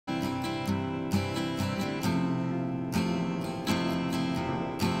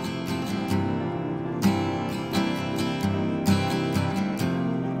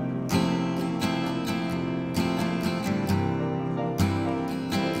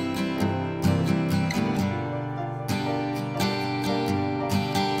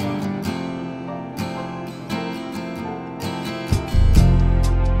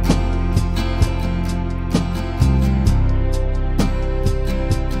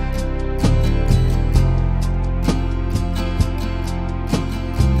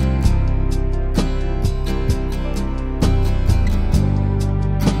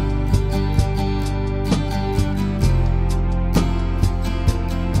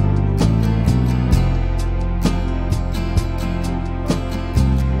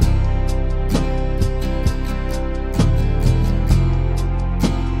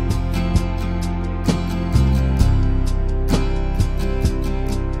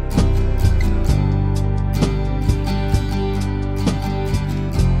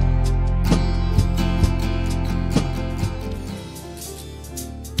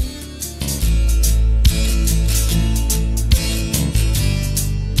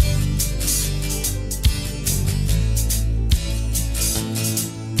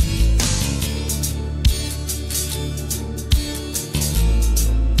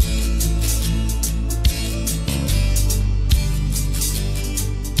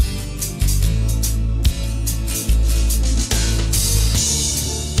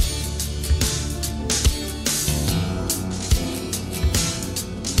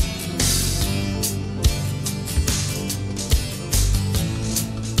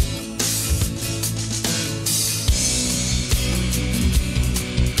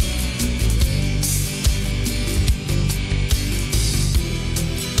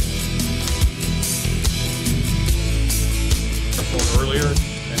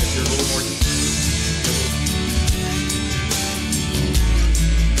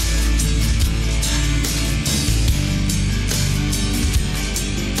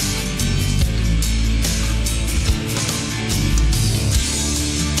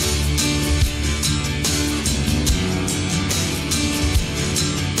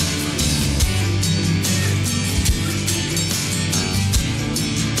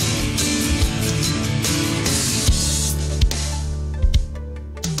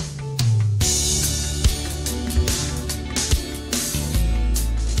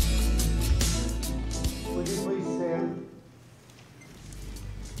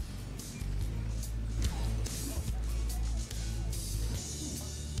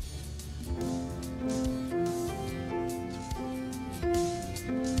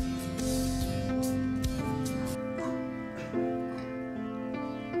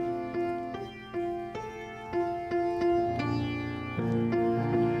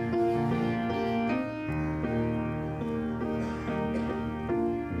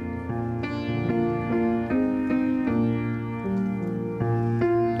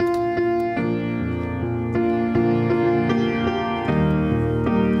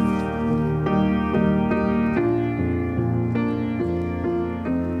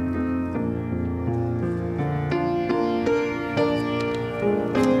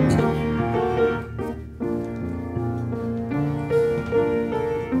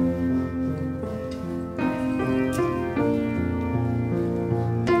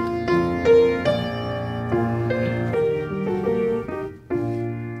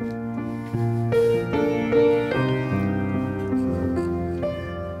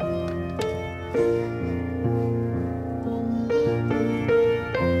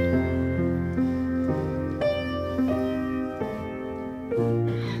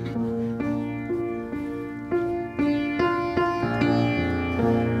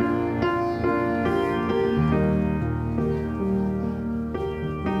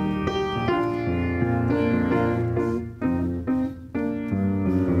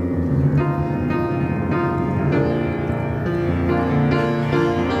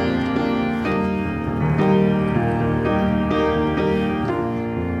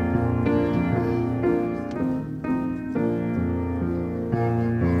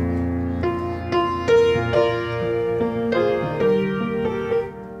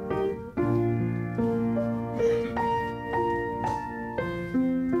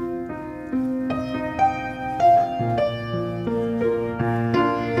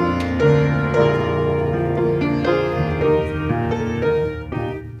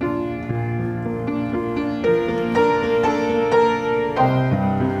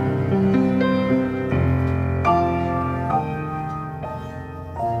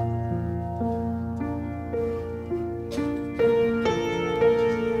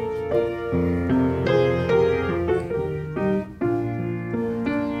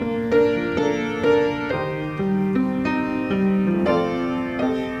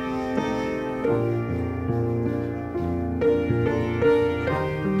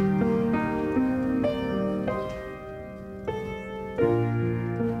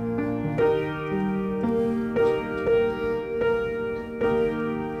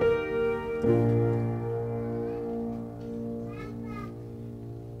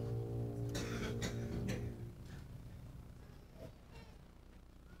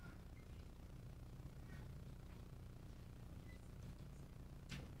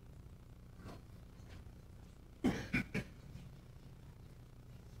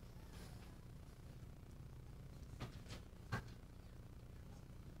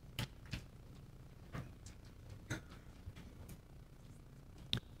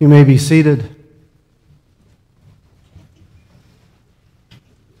You may be seated.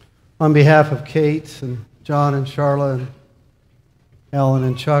 On behalf of Kate and John and Charla and Alan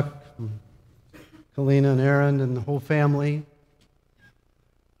and Chuck, and Kalina and Aaron and the whole family,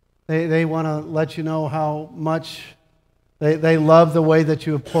 they want to let you know how much they love the way that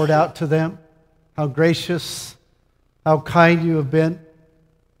you have poured out to them, how gracious, how kind you have been.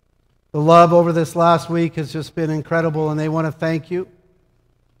 The love over this last week has just been incredible, and they want to thank you.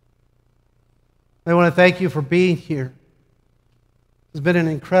 They want to thank you for being here. It's been an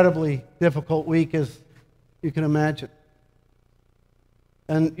incredibly difficult week, as you can imagine.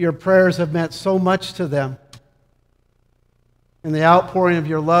 And your prayers have meant so much to them. And the outpouring of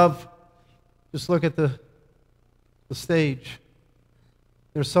your love, just look at the stage.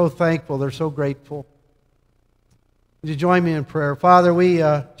 They're so thankful. They're so grateful. Would you join me in prayer? Father, we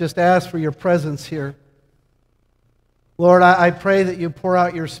just ask for your presence here. Lord, I pray that you pour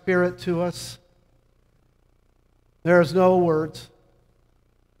out your Spirit to us. There is no words.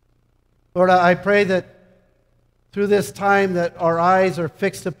 Lord, I pray that through this time that our eyes are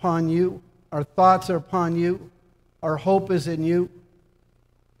fixed upon you, our thoughts are upon you, our hope is in you.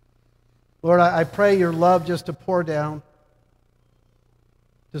 Lord, I pray your love just to pour down,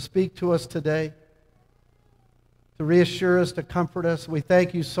 to speak to us today, to reassure us, to comfort us. We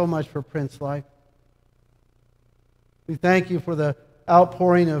thank you so much for Prince's life. We thank you for the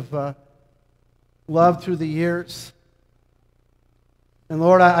outpouring of love through the years. And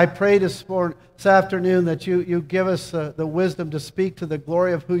Lord, I pray this afternoon that you give us the wisdom to speak to the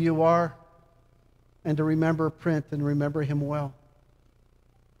glory of who you are and to remember Prince and remember him well.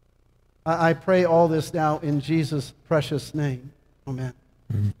 I pray all this now in Jesus' precious name. Amen.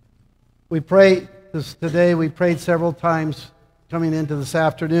 Mm-hmm. We pray this today, we prayed several times coming into this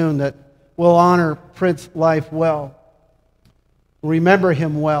afternoon that we'll honor Prince's life well, remember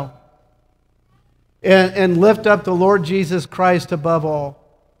him well, and lift up the Lord Jesus Christ above all.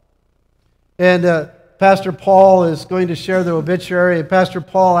 And Pastor Paul is going to share the obituary. And Pastor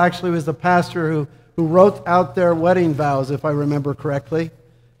Paul actually was the pastor who wrote out their wedding vows, if I remember correctly,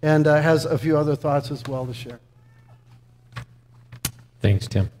 and has a few other thoughts as well to share. Thanks,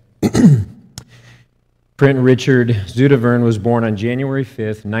 Tim. Prince Richard Zutavern was born on January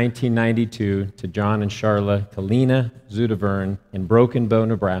 5th, 1992, to John and Charla Kalina Zutavern in Broken Bow,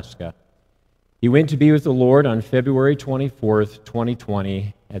 Nebraska. He went to be with the Lord on February 24th,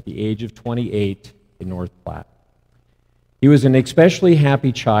 2020, at the age of 28 in North Platte. He was an especially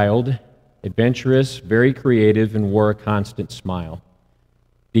happy child, adventurous, very creative, and wore a constant smile.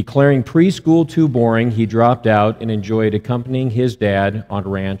 Declaring preschool too boring, he dropped out and enjoyed accompanying his dad on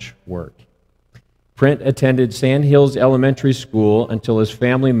ranch work. Prince attended Sand Hills Elementary School until his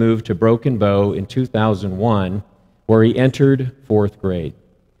family moved to Broken Bow in 2001, where he entered 4th grade.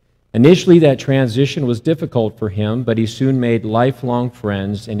 Initially, that transition was difficult for him, but he soon made lifelong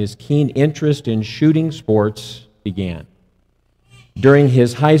friends, and his keen interest in shooting sports began. During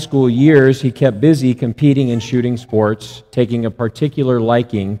his high school years, he kept busy competing in shooting sports, taking a particular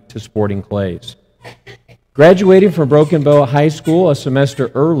liking to sporting clays. Graduating from Broken Bow High School a semester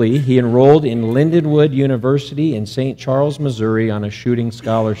early, he enrolled in Lindenwood University in St. Charles, Missouri on a shooting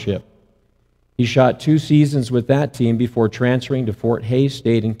scholarship. He shot 2 seasons with that team before transferring to Fort Hays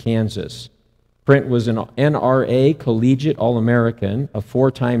State in Kansas. Prince was an NRA Collegiate All-American, a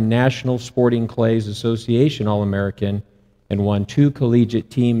 4-time National Sporting Clays Association All-American, and won 2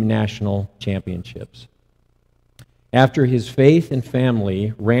 collegiate team national championships. After his faith and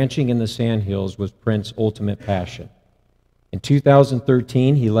family, ranching in the Sandhills was Prince's ultimate passion. In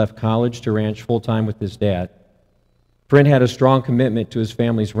 2013, he left college to ranch full-time with his dad. Prince had a strong commitment to his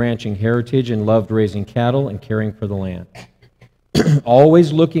family's ranching heritage and loved raising cattle and caring for the land.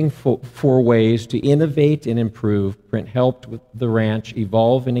 Always looking for ways to innovate and improve, Prince helped with the ranch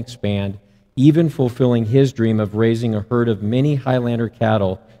evolve and expand, even fulfilling his dream of raising a herd of mini Highlander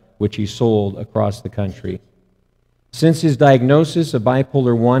cattle, which he sold across the country. Since his diagnosis of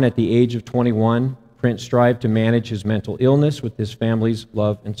bipolar 1 at the age of 21, Prince strived to manage his mental illness with his family's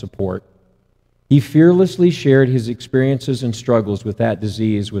love and support. He fearlessly shared his experiences and struggles with that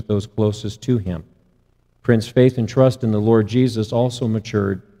disease with those closest to him. Prince's faith and trust in the Lord Jesus also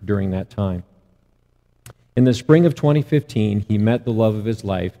matured during that time. In the spring of 2015, he met the love of his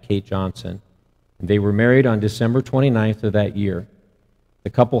life, Kate Johnson, and they were married on December 29th of that year. The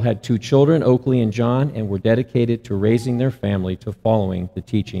couple had 2 children, Oakley and John, and were dedicated to raising their family to following the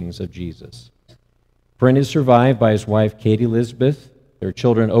teachings of Jesus. Prince is survived by his wife, Kate Elizabeth, their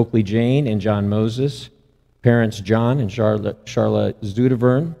children, Oakley Jane and John Moses, parents John and Charla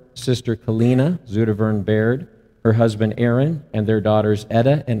Zutavern, sister Kalina Zutavern Baird, her husband Aaron, and their daughters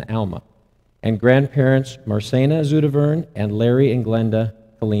Etta and Alma, and grandparents Marcena Zutavern and Larry and Glenda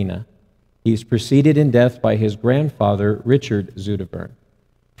Kalina. He is preceded in death by his grandfather, Richard Zutavern.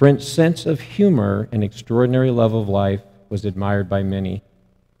 Brent's sense of humor and extraordinary love of life was admired by many.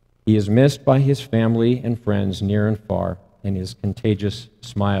 He is missed by his family and friends near and far, and his contagious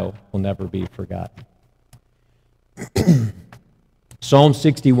smile will never be forgotten. Psalm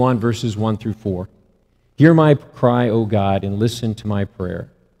 61, verses 1 through 4. Hear my cry, O God, and listen to my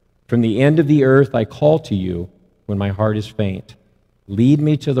prayer. From the end of the earth I call to you when my heart is faint. Lead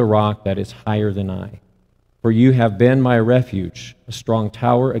me to the rock that is higher than I. For you have been my refuge, a strong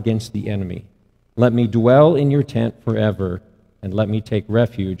tower against the enemy. Let me dwell in your tent forever, and let me take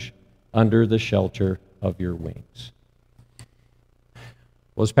refuge under the shelter of your wings.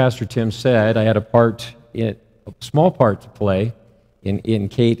 Well, as Pastor Tim said, I had a small part to play in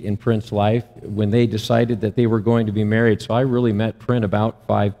Kate and Print's life when they decided that they were going to be married. So I really met Print about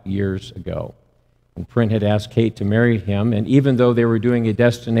 5 years ago. And Print had asked Kate to marry him, and even though they were doing a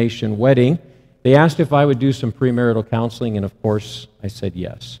destination wedding, they asked if I would do some premarital counseling, and of course, I said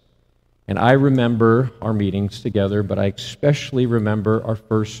yes. And I remember our meetings together, but I especially remember our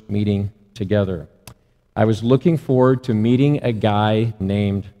first meeting together. I was looking forward to meeting a guy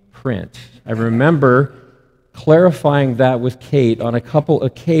named Print. I remember clarifying that with Kate on a couple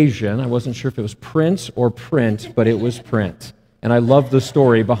occasions. I wasn't sure if it was Prince or Print, but it was Print. And I love the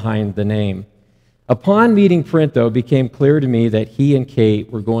story behind the name. Upon meeting Print, though, it became clear to me that he and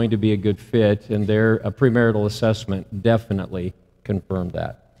Kate were going to be a good fit, and their premarital assessment definitely confirmed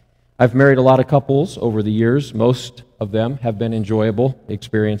that. I've married a lot of couples over the years. Most of them have been enjoyable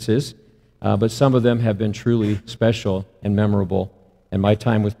experiences, but some of them have been truly special and memorable, and my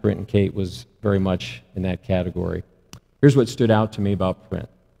time with Print and Kate was very much in that category. Here's what stood out to me about Print.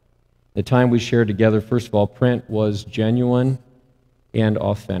 The time we shared together, first of all, Print was genuine and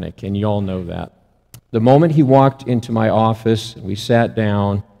authentic, and you all know that. The moment he walked into my office and we sat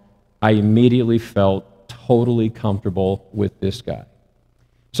down, I immediately felt totally comfortable with this guy.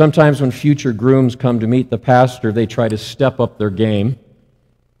 Sometimes when future grooms come to meet the pastor, they try to step up their game.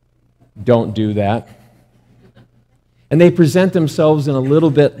 Don't do that. And they present themselves in a little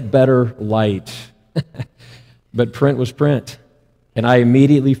bit better light. But Print was Print. And I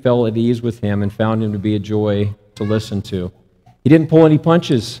immediately felt at ease with him and found him to be a joy to listen to. He didn't pull any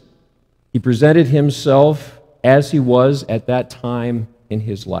punches. He presented himself as he was at that time in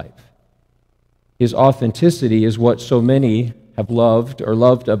his life. His authenticity is what so many have loved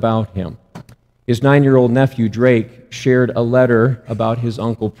about him. His 9-year-old nephew, Drake, shared a letter about his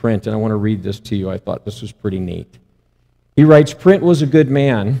uncle Print, and I want to read this to you. I thought this was pretty neat. He writes, Print was a good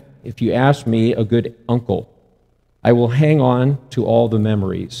man, if you ask me, a good uncle. I will hang on to all the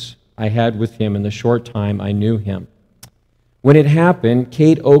memories I had with him in the short time I knew him. When it happened,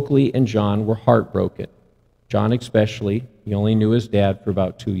 Kate, Oakley, and John were heartbroken. John especially. He only knew his dad for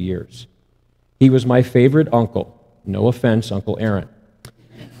about 2 years. He was my favorite uncle. No offense, Uncle Aaron.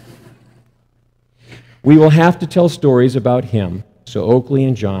 We will have to tell stories about him, so Oakley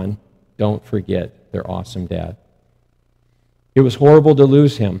and John don't forget their awesome dad. It was horrible to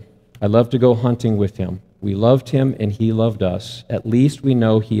lose him. I loved to go hunting with him. We loved him and he loved us. At least we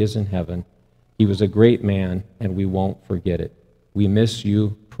know he is in heaven. He was a great man, and we won't forget it. We miss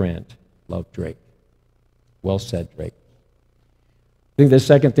you, Print. Love, Drake. Well said, Drake. I think the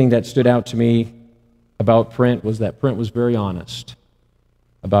second thing that stood out to me about Print was that Print was very honest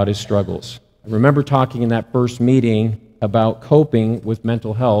about his struggles. I remember talking in that first meeting about coping with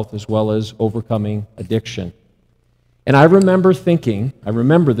mental health as well as overcoming addiction. And I remember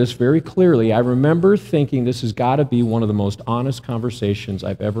this very clearly, I remember thinking this has got to be one of the most honest conversations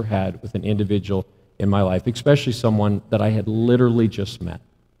I've ever had with an individual in my life, especially someone that I had literally just met.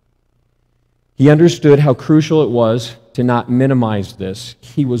 He understood how crucial it was to not minimize this.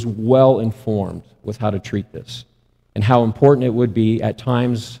 He was well informed with how to treat this and how important it would be at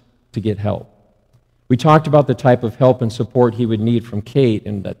times to get help. We talked about the type of help and support he would need from Kate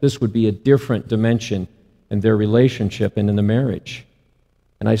and that this would be a different dimension in their relationship and in the marriage.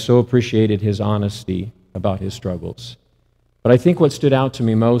 And I so appreciated his honesty about his struggles. But I think what stood out to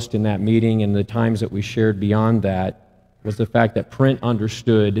me most in that meeting and the times that we shared beyond that was the fact that Print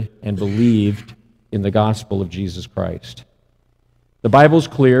understood and believed in the gospel of Jesus Christ. The Bible's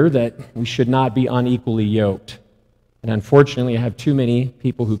clear that we should not be unequally yoked. And unfortunately, I have too many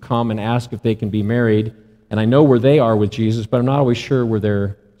people who come and ask if they can be married, and I know where they are with Jesus, but I'm not always sure where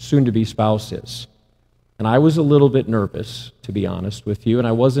their soon-to-be spouse is. And I was a little bit nervous, to be honest with you, and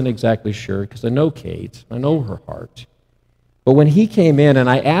I wasn't exactly sure because I know Kate, I know her heart. But when he came in and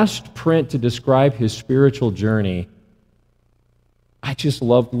I asked Print to describe his spiritual journey, I just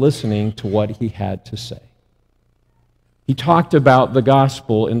loved listening to what he had to say. He talked about the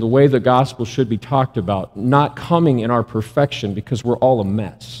gospel in the way the gospel should be talked about, not coming in our perfection because we're all a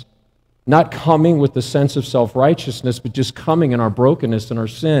mess. Not coming with the sense of self-righteousness, but just coming in our brokenness and our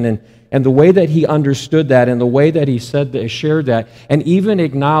sin. And the way that he understood that and the way that he said that, shared that, and even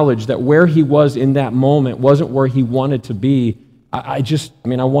acknowledged that where he was in that moment wasn't where he wanted to be, I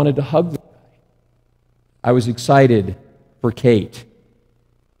wanted to hug the guy. I was excited for Kate.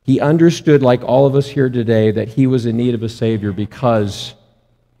 He understood, like all of us here today, that he was in need of a Savior because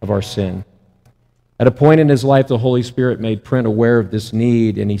of our sin. At a point in his life, the Holy Spirit made Print aware of this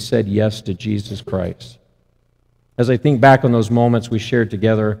need, and he said yes to Jesus Christ. As I think back on those moments we shared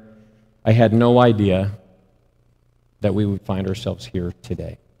together, I had no idea that we would find ourselves here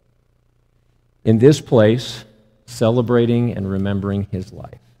today. In this place, celebrating and remembering his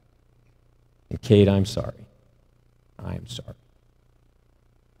life. And Kate, I'm sorry. I'm sorry.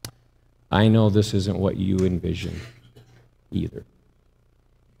 I know this isn't what you envisioned either.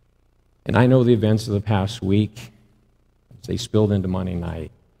 And I know the events of the past week, as they spilled into Monday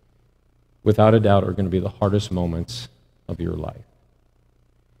night, without a doubt are going to be the hardest moments of your life.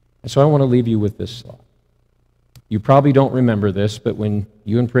 And so I want to leave you with this thought. You probably don't remember this, but when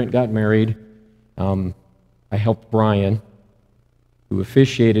you and Print got married, I helped Brian, who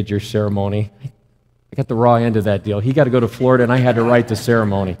officiated your ceremony. I got the raw end of that deal. He got to go to Florida, and I had to write the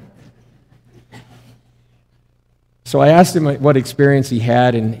ceremony. So I asked him what experience he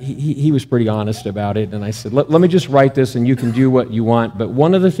had, and he was pretty honest about it. And I said, let me just write this, and you can do what you want. But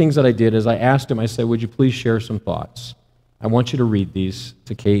one of the things that I did is I asked him, I said, would you please share some thoughts? I want you to read these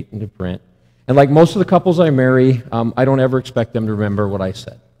to Kate and to Print. And like most of the couples I marry, I don't ever expect them to remember what I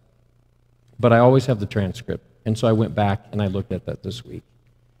said. But I always have the transcript. And so I went back and I looked at that this week.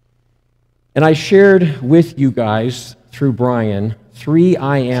 And I shared with you guys, through Brian, 3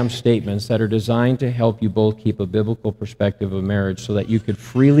 I am statements that are designed to help you both keep a biblical perspective of marriage so that you could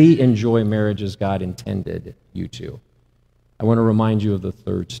freely enjoy marriage as God intended you to. I want to remind you of the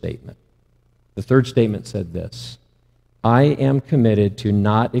third statement. The third statement said this: I am committed to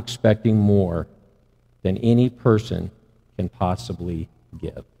not expecting more than any person can possibly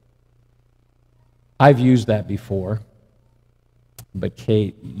give. I've used that before, but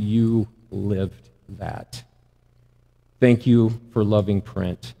Kate, you lived that. Thank you for loving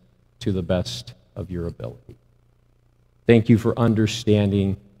Print to the best of your ability. Thank you for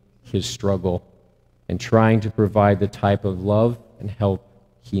understanding his struggle and trying to provide the type of love and help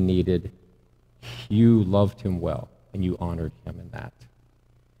he needed. You loved him well, and you honored him in that.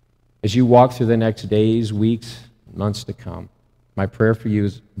 As you walk through the next days, weeks, months to come, my prayer for you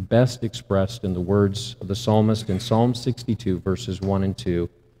is best expressed in the words of the psalmist in Psalm 62, verses 1 and 2,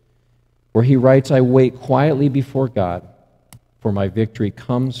 where he writes, I wait quietly before God, for my victory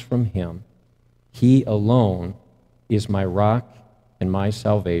comes from him. He alone is my rock and my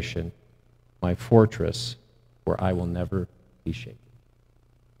salvation, my fortress where I will never be shaken.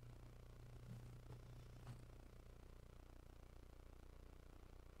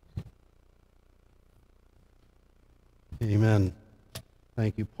 Amen.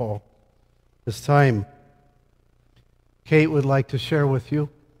 Thank you, Paul. This time, Kate would like to share with you.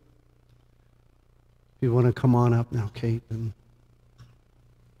 If you want to come on up now, Kate.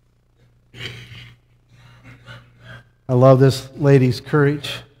 I love this lady's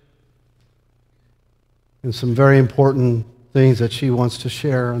courage and some very important things that she wants to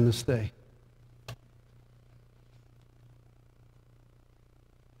share on this day.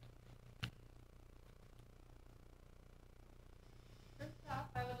 First off,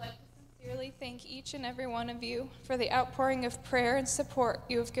 I would like to sincerely thank each and every one of you for the outpouring of prayer and support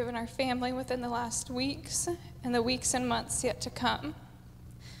you have given our family within the last weeks and the weeks and months yet to come.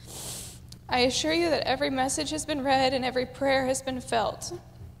 I assure you that every message has been read and every prayer has been felt.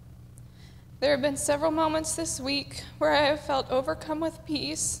 There have been several moments this week where I have felt overcome with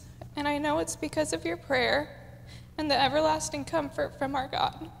peace, and I know it's because of your prayer and the everlasting comfort from our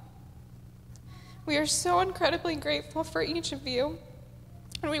God. We are so incredibly grateful for each of you,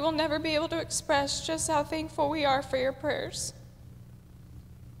 and we will never be able to express just how thankful we are for your prayers.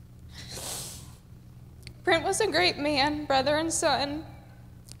 Brent was a great man, brother and son,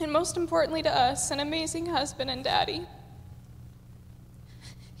 and most importantly to us, an amazing husband and daddy.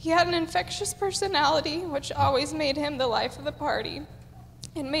 He had an infectious personality, which always made him the life of the party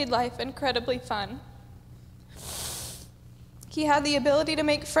and made life incredibly fun. He had the ability to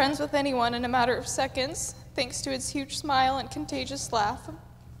make friends with anyone in a matter of seconds, thanks to his huge smile and contagious laugh.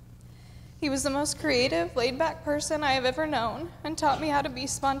 He was the most creative, laid-back person I have ever known and taught me how to be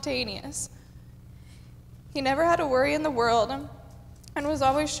spontaneous. He never had a worry in the world and was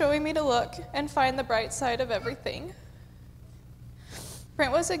always showing me to look and find the bright side of everything.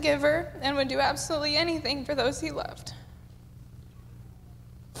 Brent was a giver and would do absolutely anything for those he loved.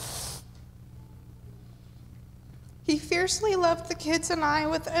 He fiercely loved the kids and I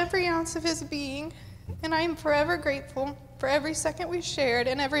with every ounce of his being, and I am forever grateful for every second we shared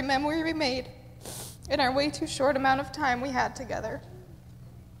and every memory we made in our way too short amount of time we had together.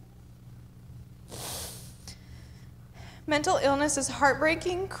 Mental illness is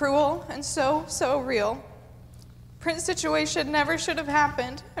heartbreaking, cruel, and so real. Brent's situation never should have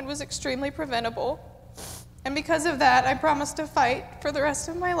happened and was extremely preventable. And because of that, I promise to fight for the rest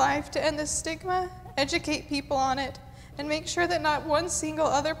of my life to end this stigma, educate people on it, and make sure that not one single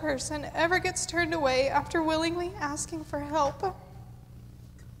other person ever gets turned away after willingly asking for help.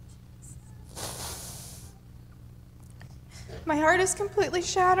 My heart is completely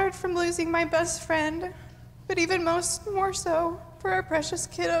shattered from losing my best friend, but even more so for our precious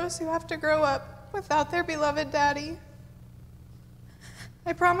kiddos who have to grow up without their beloved daddy.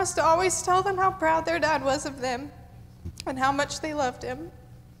 I promise to always tell them how proud their dad was of them and how much they loved him.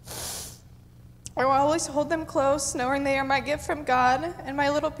 I will always hold them close, knowing they are my gift from God and my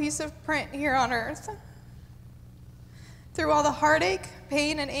little piece of print here on earth. Through all the heartache,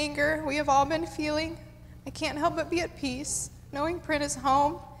 pain, and anger we have all been feeling, I can't help but be at peace, knowing Print is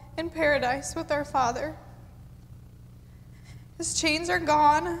home in paradise with our Father. His chains are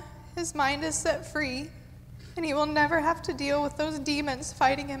gone, his mind is set free, and he will never have to deal with those demons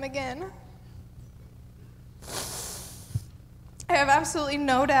fighting him again. I have absolutely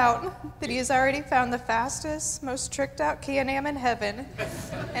no doubt that he has already found the fastest, most tricked-out Can-Am in heaven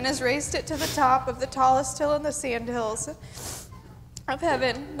and has raced it to the top of the tallest hill in the sandhills of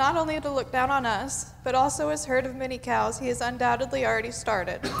heaven, not only to look down on us, but also his herd of mini cows he has undoubtedly already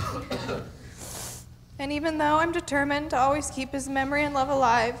started. And even though I'm determined to always keep his memory and love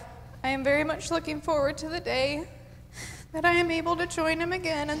alive, I am very much looking forward to the day that I am able to join him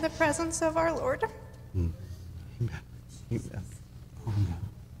again in the presence of our Lord. Amen. Amen.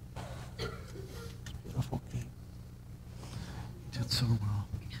 Beautiful game. You did so well.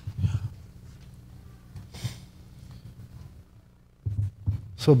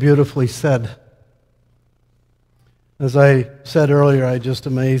 So beautifully said. As I said earlier, I'm just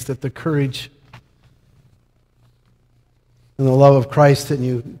amazed at the courage and the love of Christ in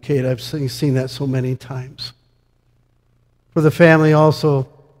you, Kate. I've seen that so many times. For the family also,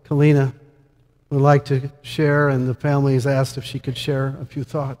 Kalina would like to share, and the family has asked if she could share a few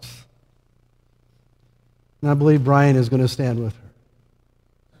thoughts. And I believe Brian is going to stand with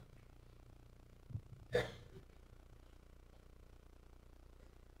her.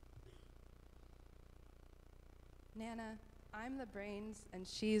 Nana, I'm the brains and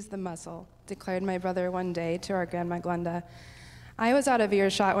she's the muscle, declared my brother one day to our Grandma Glenda. I was out of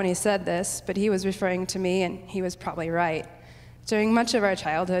earshot when he said this, but he was referring to me, and he was probably right. During much of our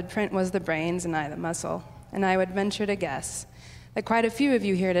childhood, Print was the brains and I the muscle, and I would venture to guess that quite a few of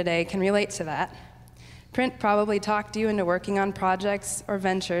you here today can relate to that. Print probably talked you into working on projects or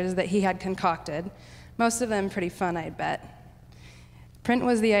ventures that he had concocted, most of them pretty fun, I'd bet. Print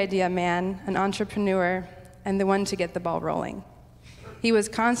was the idea man, an entrepreneur, and the one to get the ball rolling. He was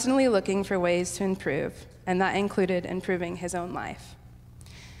constantly looking for ways to improve, and that included improving his own life.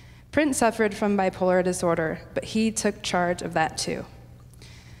 Print suffered from bipolar disorder, but he took charge of that too.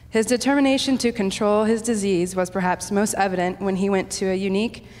 His determination to control his disease was perhaps most evident when he went to a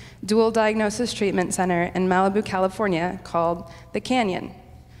unique dual diagnosis treatment center in Malibu, California called the Canyon.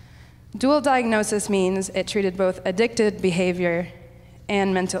 Dual diagnosis means it treated both addicted behavior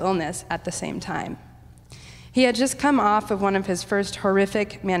and mental illness at the same time. He had just come off of one of his first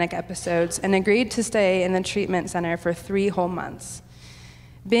horrific manic episodes and agreed to stay in the treatment center for 3 whole months.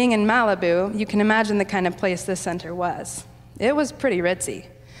 Being in Malibu, you can imagine the kind of place this center was. It was pretty ritzy,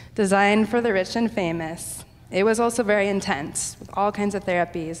 designed for the rich and famous. It was also very intense, with all kinds of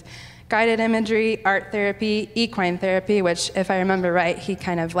therapies, guided imagery, art therapy, equine therapy, which, if I remember right, he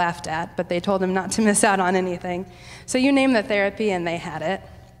kind of laughed at, but they told him not to miss out on anything. So you name the therapy and they had it.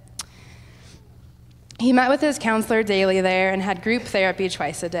 He met with his counselor daily there and had group therapy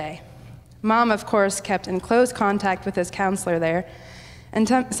twice a day. Mom, of course, kept in close contact with his counselor there, and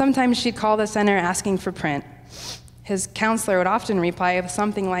sometimes she'd call the center asking for Print. His counselor would often reply with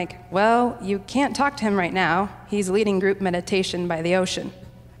something like, well, you can't talk to him right now. He's leading group meditation by the ocean.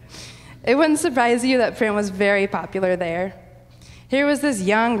 It wouldn't surprise you that Print was very popular there. Here was this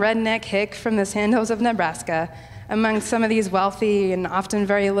young redneck hick from the sandhills of Nebraska, among some of these wealthy and often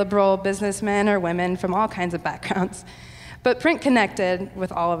very liberal businessmen or women from all kinds of backgrounds. But Print connected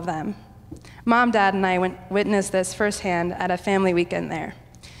with all of them. Mom, Dad, and I witnessed this firsthand at a family weekend there.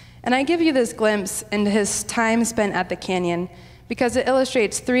 And I give you this glimpse into his time spent at the canyon because it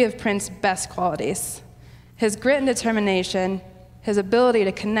illustrates three of Print's best qualities: his grit and determination, his ability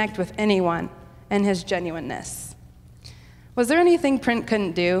to connect with anyone, and his genuineness. Was there anything Print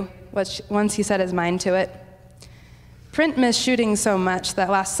couldn't do once he set his mind to it? Print missed shooting so much that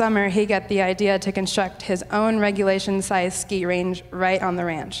last summer he got the idea to construct his own regulation-sized ski range right on the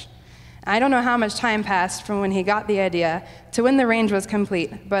ranch. I don't know how much time passed from when he got the idea to when the range was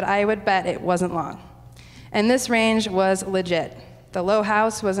complete, but I would bet it wasn't long. And this range was legit. The low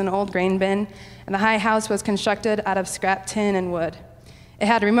house was an old grain bin, and the high house was constructed out of scrap tin and wood. It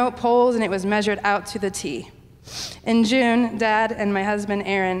had remote poles, and it was measured out to the T. In June, Dad and my husband,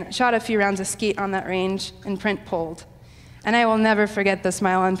 Aaron, shot a few rounds of skeet on that range, and Print pulled. And I will never forget the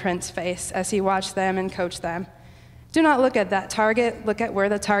smile on Print's face as he watched them and coached them. "Do not look at that target, look at where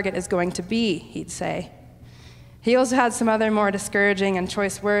the target is going to be," he'd say. He also had some other more discouraging and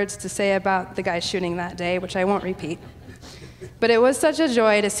choice words to say about the guy shooting that day, which I won't repeat. But it was such a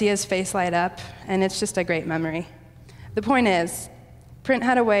joy to see his face light up, and it's just a great memory. The point is, Print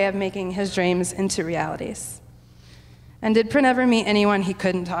had a way of making his dreams into realities. And did Print ever meet anyone he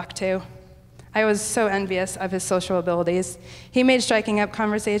couldn't talk to? I was so envious of his social abilities. He made striking up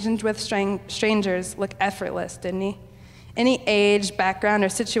conversations with strangers look effortless, didn't he? Any age, background, or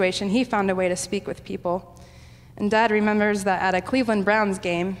situation, he found a way to speak with people. And Dad remembers that at a Cleveland Browns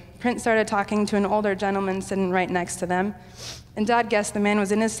game, Print started talking to an older gentleman sitting right next to them. And Dad guessed the man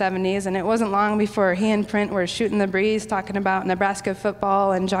was in his 70s, and it wasn't long before he and Print were shooting the breeze, talking about Nebraska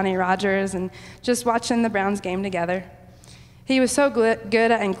football and Johnny Rodgers, and just watching the Browns game together. He was so good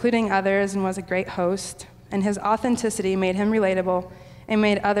at including others and was a great host, and his authenticity made him relatable and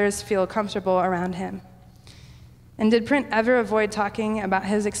made others feel comfortable around him. And did Print ever avoid talking about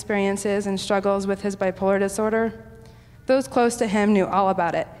his experiences and struggles with his bipolar disorder? Those close to him knew all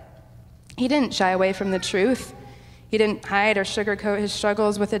about it. He didn't shy away from the truth. He didn't hide or sugarcoat his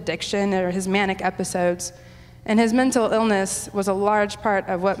struggles with addiction or his manic episodes, and his mental illness was a large part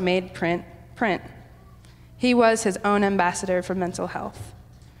of what made Print Print. He was his own ambassador for mental health.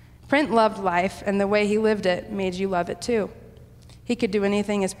 Print loved life, and the way he lived it made you love it too. He could do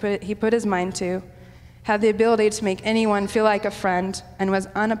anything he put his mind to, had the ability to make anyone feel like a friend, and was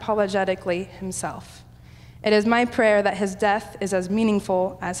unapologetically himself. It is my prayer that his death is as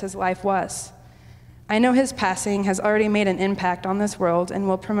meaningful as his life was. I know his passing has already made an impact on this world and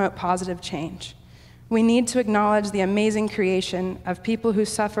will promote positive change. We need to acknowledge the amazing creation of people who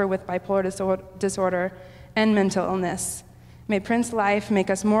suffer with bipolar disorder and mental illness. May Print's life make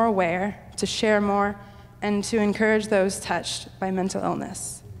us more aware, to share more, and to encourage those touched by mental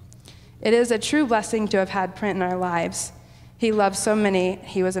illness. It is a true blessing to have had Print in our lives. He loved so many.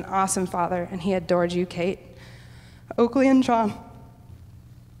 He was an awesome father, and he adored you, Kate, Oakley, and John.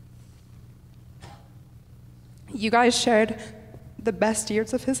 You guys shared the best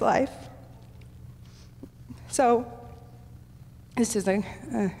years of his life. So, this is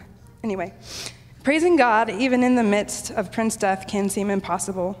anyway. Praising God, even in the midst of Print's death, can seem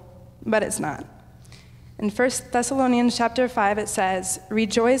impossible, but it's not. In 1 Thessalonians chapter 5, it says,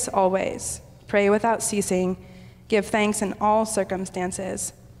 "Rejoice always, pray without ceasing, give thanks in all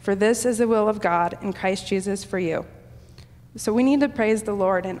circumstances, for this is the will of God in Christ Jesus for you." So we need to praise the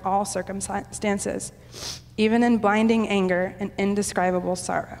Lord in all circumstances, even in blinding anger and indescribable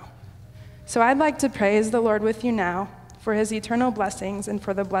sorrow. So I'd like to praise the Lord with you now for his eternal blessings and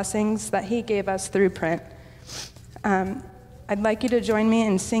for the blessings that he gave us through Print. I'd like you to join me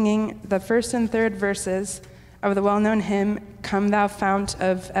in singing the first and third verses of the well-known hymn, "Come Thou Fount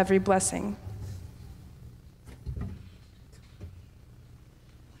of Every Blessing."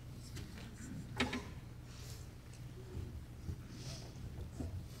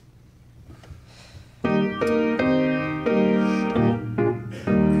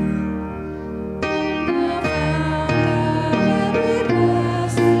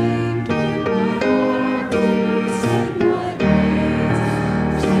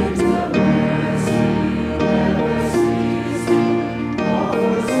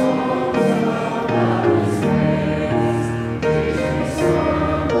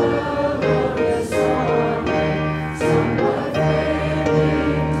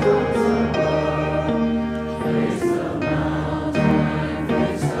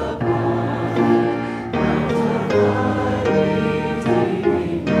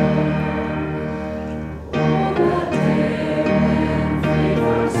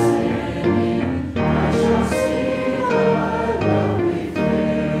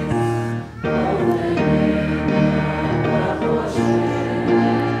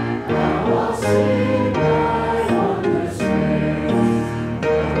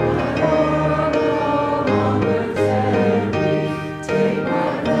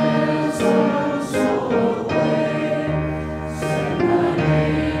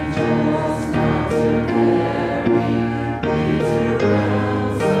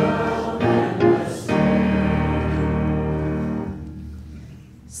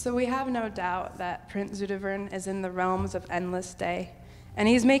 So we have no doubt that Prince Zutavern is in the realms of endless day, and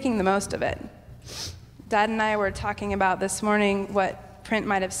he's making the most of it. Dad and I were talking about this morning what Print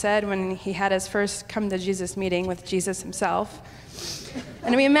might have said when he had his first come to Jesus meeting with Jesus himself.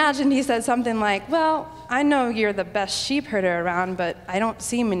 And we imagined he said something like, well, I know you're the best sheep herder around, but I don't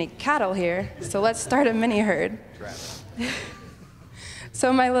see many cattle here, so let's start a mini herd.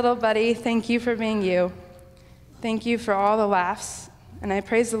 So my little buddy, thank you for being you. Thank you for all the laughs, and I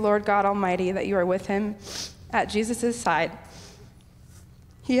praise the Lord God Almighty that you are with him at Jesus' side.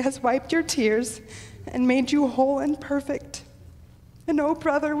 He has wiped your tears and made you whole and perfect. And oh,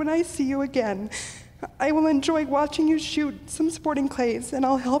 brother, when I see you again, I will enjoy watching you shoot some sporting clays, and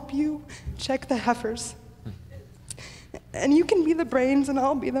I'll help you check the heifers. And you can be the brains, and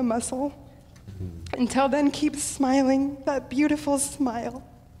I'll be the muscle. Until then, keep smiling, that beautiful smile.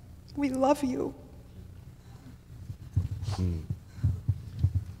 We love you.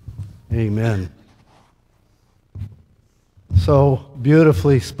 Amen. So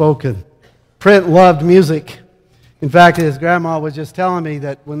beautifully spoken. Print loved music. In fact, his grandma was just telling me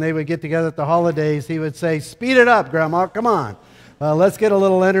that when they would get together at the holidays, he would say, "Speed it up, Grandma, come on. Let's get a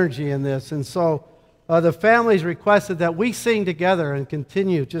little energy in this." And so the families requested that we sing together and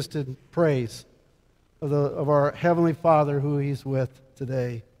continue just in praise of our Heavenly Father who he's with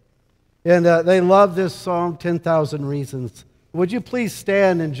today. And they love this song, 10,000 Reasons. Would you please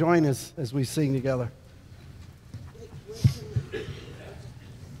stand and join us as we sing together?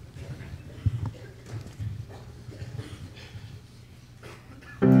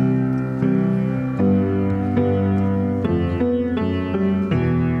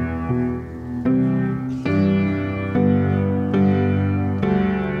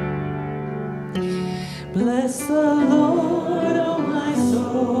 Bless the Lord, oh my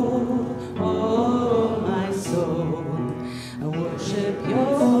soul, oh my soul. I worship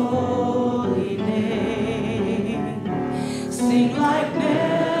your holy name. Sing like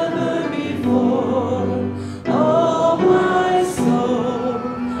never before, oh my soul.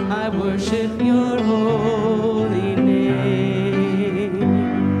 I worship your holy name.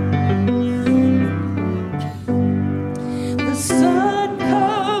 The sun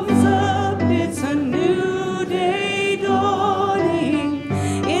comes up, it's a new day dawning.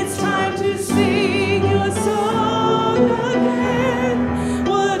 It's time to sing your song again.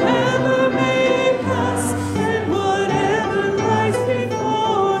 Whatever may pass and whatever lies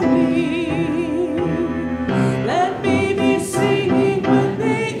before me, let me be singing when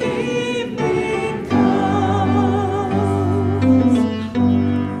the evening comes.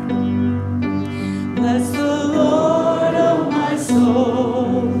 Bless the Lord, oh my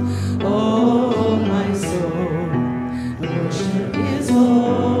soul, oh my soul. Worship his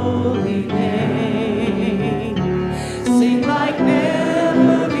holy name. Sing like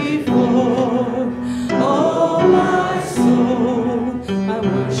never before, oh my soul. I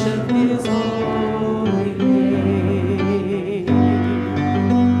worship his holy name.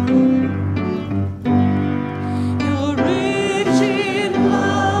 You're rich in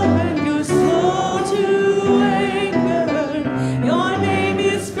love and you're slow to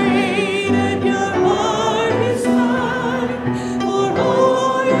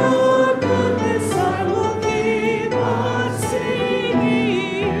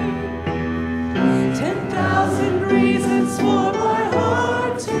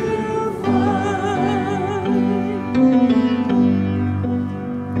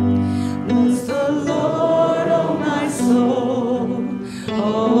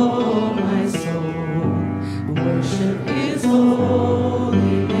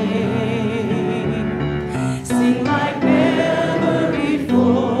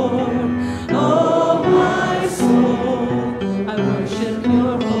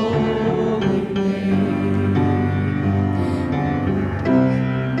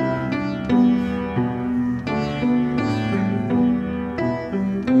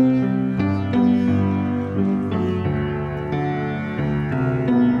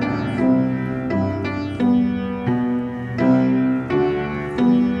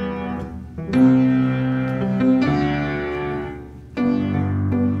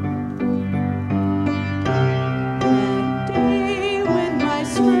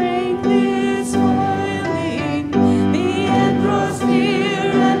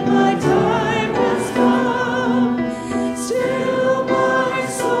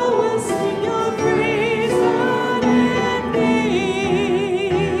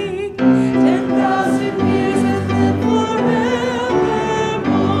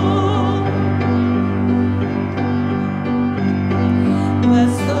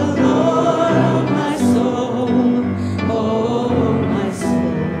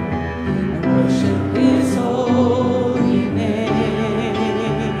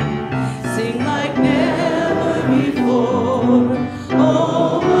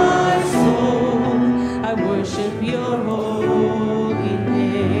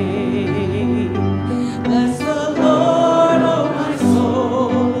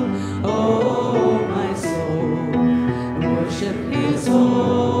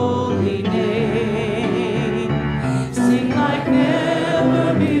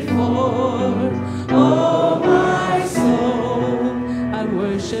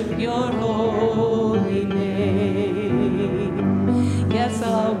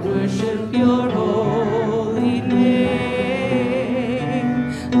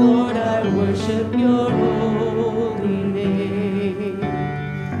worship your holy name.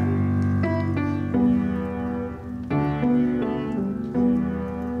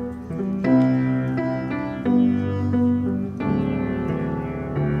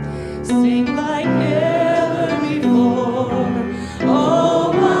 Sing like never before,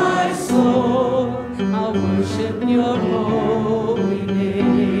 oh my soul, I'll worship your holy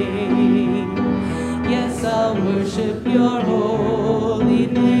name. Yes, I'll worship your holy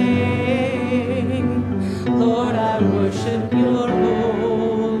name. Lord, I worship your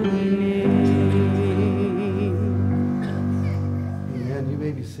holy name. Amen. You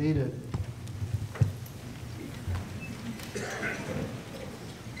may be seated.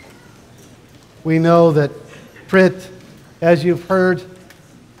 We know that Prit, as you've heard,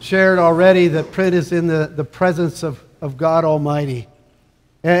 shared already, that Prit is in the presence of God Almighty.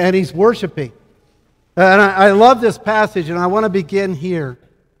 And he's worshiping. And I love this passage, and I want to begin here.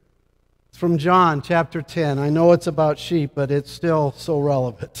 It's from John chapter 10. I know it's about sheep, but it's still so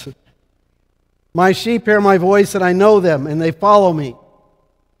relevant. My sheep hear my voice, and I know them, and they follow me.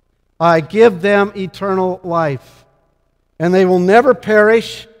 I give them eternal life, and they will never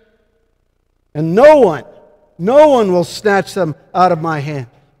perish, and no one will snatch them out of my hand.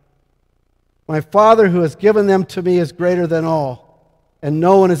 My Father who has given them to me is greater than all, and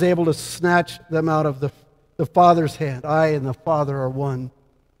no one is able to snatch them out of the Father's hand. I and the Father are one.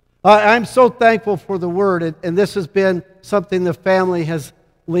 I'm so thankful for the Word, and this has been something the family has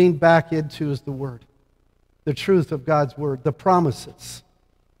leaned back into, is the Word. The truth of God's Word, the promises.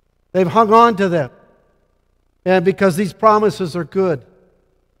 They've hung on to them, and because these promises are good.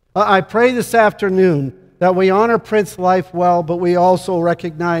 I pray this afternoon that we honor Prince's life well, but we also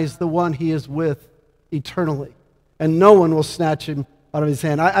recognize the one he is with eternally, and no one will snatch him out of his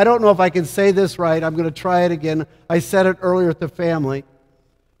hand. I don't know if I can say this right. I'm going to try it again. I said it earlier at the family.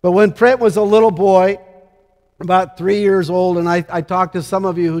 But when Prince was a little boy, about 3 years old, and I talked to some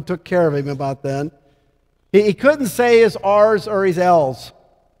of you who took care of him about then, he couldn't say his R's or his L's.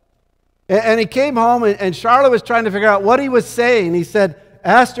 And he came home, and Charlotte was trying to figure out what he was saying. He said,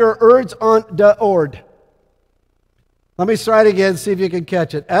 Aster urds on de ord. Let me try it again, see if you can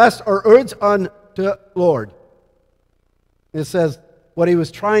catch it. Ask or urds on de Lord. It says what he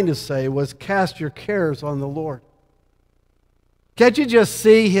was trying to say was cast your cares on the Lord. Can't you just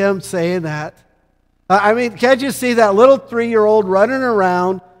see him saying that? I mean, can't you see that little 3-year-old running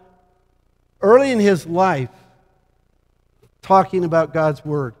around early in his life talking about God's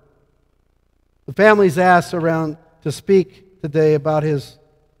Word? The family's asked around to speak today about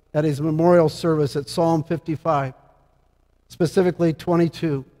at his memorial service at Psalm 55, specifically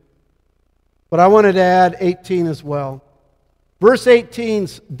 22. But I wanted to add 18 as well. Verse 18,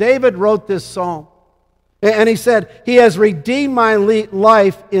 David wrote this psalm, and he said, He has redeemed my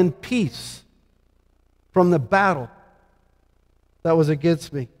life in peace from the battle that was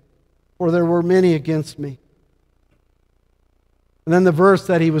against me, for there were many against me. And then the verse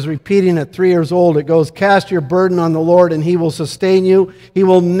that he was repeating at 3 years old, it goes, Cast your burden on the Lord, and He will sustain you. He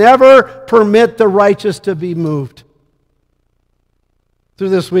will never permit the righteous to be moved. Through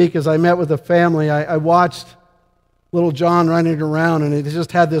this week, as I met with the family, I watched little John running around, and he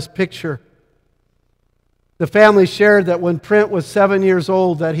just had this picture. The family shared that when Print was 7 years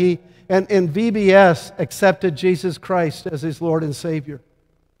old, that he and VBS accepted Jesus Christ as his Lord and Savior.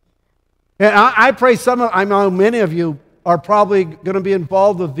 And I pray I know many of you are probably going to be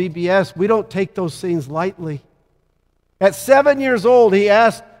involved with VBS. We don't take those things lightly. At 7 years old, he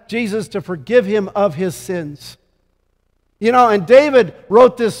asked Jesus to forgive him of his sins. You know, and David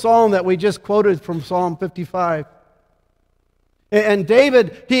wrote this psalm that we just quoted from Psalm 55. And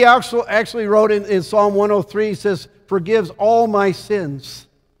David, he actually wrote in Psalm 103, he says, forgives all my sins.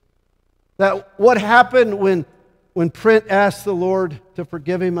 That what happened when Print asked the Lord to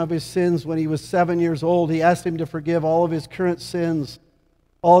forgive him of his sins when he was 7 years old, he asked him to forgive all of his current sins,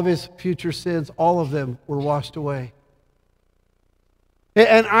 all of his future sins, all of them were washed away.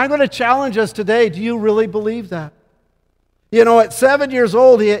 And I'm going to challenge us today, do you really believe that? You know, at 7 years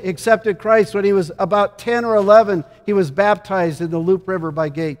old, he accepted Christ. When he was about 10 or 11, he was baptized in the Loup River by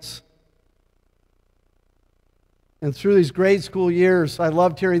Gates. And through these grade school years, I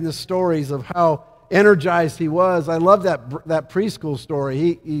loved hearing the stories of how energized he was. I love that preschool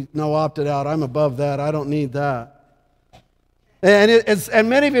story. He opted out. I'm above that. I don't need that. And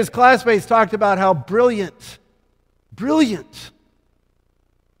many of his classmates talked about how brilliant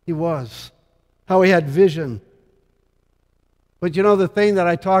he was, how he had vision. But you know, the thing that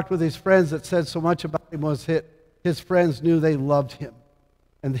I talked with his friends that said so much about him was his friends knew they loved him,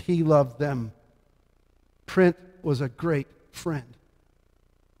 and he loved them. Print was a great friend.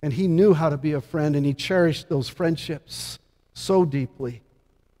 And he knew how to be a friend, and he cherished those friendships so deeply.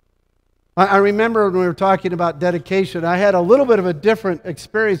 I remember when we were talking about dedication, I had a little bit of a different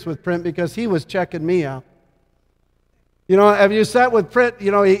experience with Print because he was checking me out. You know, have you sat with Print?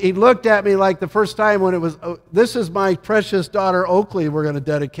 You know, he looked at me like the first time when it was, oh, this is my precious daughter Oakley we're going to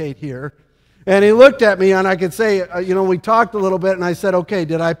dedicate here. And he looked at me, and I could say, you know, we talked a little bit, and I said, okay,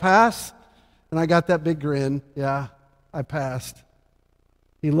 did I pass? And I got that big grin. Yeah, I passed.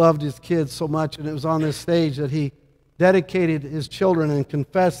 He loved his kids so much, and it was on this stage that he dedicated his children and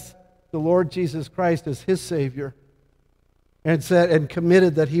confessed the Lord Jesus Christ as his Savior, and said and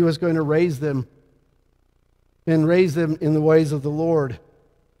committed that he was going to raise them in the ways of the Lord.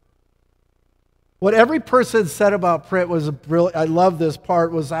 What every person said about Pritt was I love this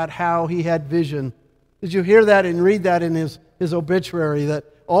part, was that how he had vision. Did you hear that and read that in his obituary, that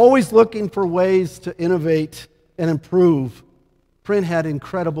always looking for ways to innovate and improve? Pritt had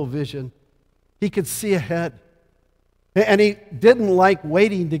incredible vision. He could see ahead. And he didn't like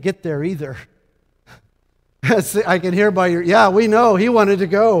waiting to get there either. I can hear by your, yeah, we know, he wanted to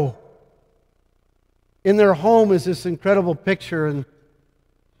go. In their home is this incredible picture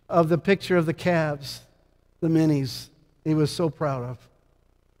of the calves, the minis, he was so proud of.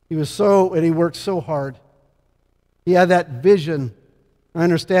 And he worked so hard. He had that vision. I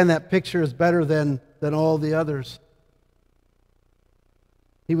understand that picture is better than all the others.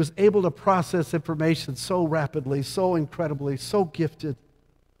 He was able to process information so rapidly, so incredibly, so gifted.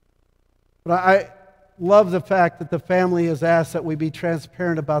 But I love the fact that the family has asked that we be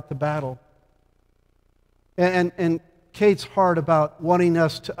transparent about the battle. And Kate's heart about wanting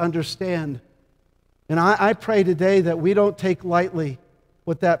us to understand. And I pray today that we don't take lightly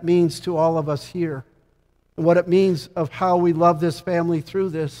what that means to all of us here, and what it means of how we love this family through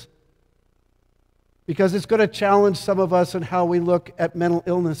this. Because it's going to challenge some of us in how we look at mental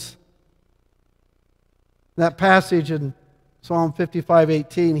illness. That passage in Psalm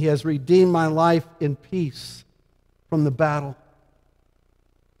 55:18, he has redeemed my life in peace from the battle.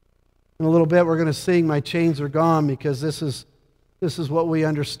 In a little bit, we're going to sing "My Chains Are Gone," because this is what we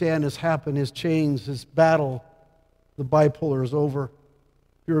understand has happened. His chains, his battle, the bipolar is over.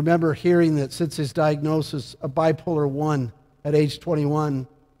 You remember hearing that since his diagnosis, a bipolar 1 at age 21,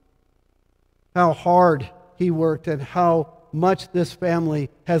 how hard he worked and how much this family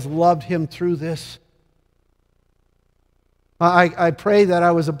has loved him through this. I pray that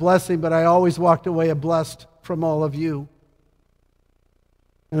I was a blessing, but I always walked away blessed from all of you.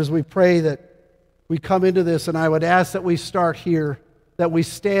 And as we pray that we come into this, and I would ask that we start here, that we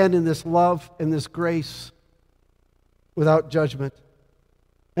stand in this love and this grace without judgment.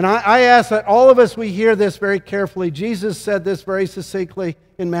 And I ask that all of us, we hear this very carefully. Jesus said this very succinctly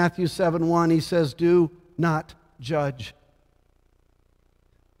in Matthew 7:1. He says, "Do not judge."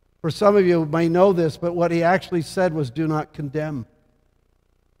 For some of you may know this, but what he actually said was, "Do not condemn."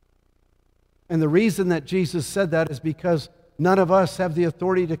 And the reason that Jesus said that is because none of us have the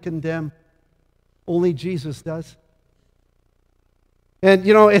authority to condemn. Only Jesus does. And,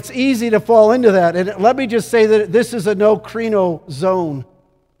 you know, it's easy to fall into that. And let me just say that this is a no crino zone.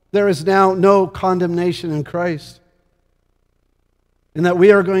 There is now no condemnation in Christ. And that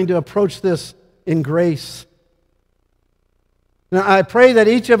we are going to approach this in grace. Now, I pray that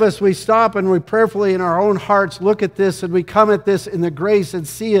each of us, we stop and we prayerfully in our own hearts look at this, and we come at this in the grace and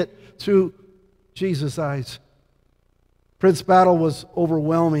see it through Jesus' eyes. Prince's battle was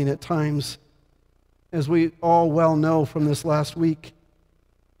overwhelming at times, as we all well know from this last week.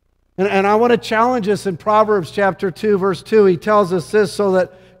 And I want to challenge us in Proverbs chapter 2, verse 2. He tells us this, so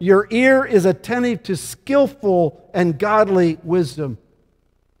that your ear is attentive to skillful and godly wisdom.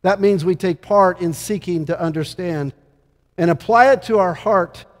 That means we take part in seeking to understand and apply it to our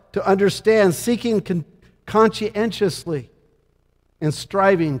heart to understand, seeking conscientiously and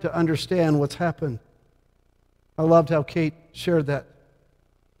striving to understand what's happened. I loved how Kate shared that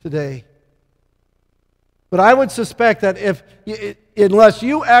today. But I would suspect that unless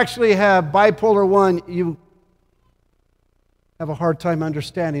you actually have bipolar 1, you have a hard time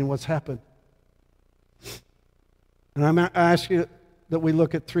understanding what's happened. And I'm asking you that we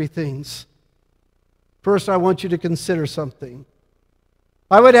look at three things. First, I want you to consider something.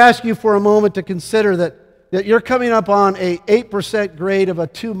 I would ask you for a moment to consider that you're coming up on an 8% grade of a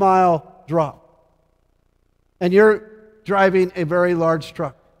 2-mile drop. And you're driving a very large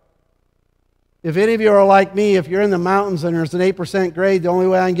truck. If any of you are like me, if you're in the mountains and there's an 8% grade, the only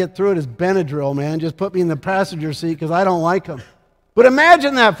way I can get through it is Benadryl, man. Just put me in the passenger seat because I don't like them. But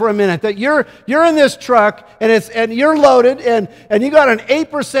imagine that for a minute, that you're in this truck and you're loaded and you got an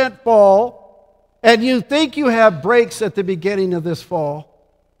 8% fall and you think you have brakes at the beginning of this fall.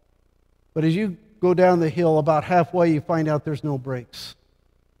 But as you go down the hill, about halfway, you find out there's no brakes.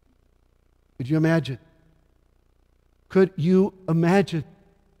 Could you imagine? Could you imagine?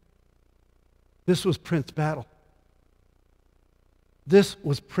 This was Prince's battle. This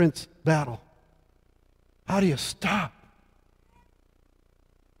was Prince's battle. How do you stop?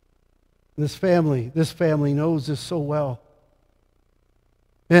 This family knows this so well.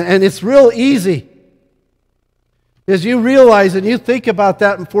 And it's real easy. As you realize and you think about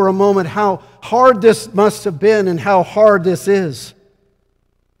that for a moment, how hard this must have been and how hard this is.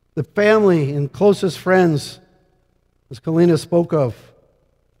 The family and closest friends, as Kalina spoke of,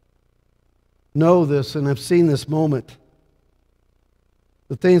 know this and have seen this moment.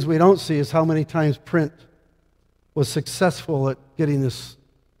 The things we don't see is how many times Print was successful at getting this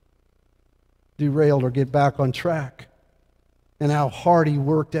derailed or get back on track, and how hard he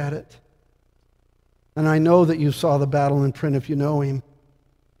worked at it. And I know that you saw the battle in Print if you know him.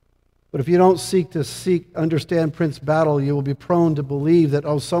 But if you don't understand Print's battle, you will be prone to believe that,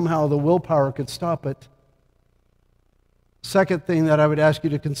 somehow the willpower could stop it. Second thing that I would ask you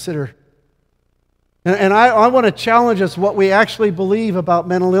to consider, and I want to challenge us what we actually believe about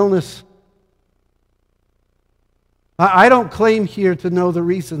mental illness. I don't claim here to know the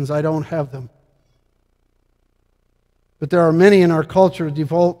reasons. I don't have them. But there are many in our culture who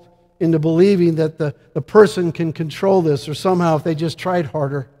default into believing that the person can control this, or somehow if they just tried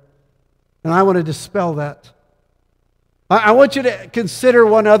harder. And I want to dispel that. I want you to consider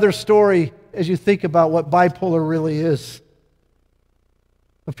one other story as you think about what bipolar really is.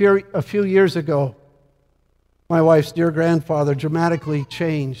 A few years ago, my wife's dear grandfather dramatically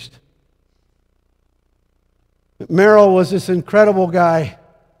changed. Merrill was this incredible guy.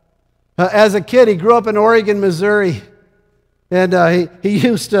 As a kid, he grew up in Oregon, Missouri. And he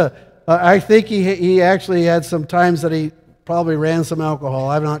used to, I think he actually had some times that he probably ran some alcohol.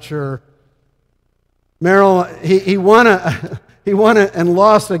 I'm not sure. Merrill, he won and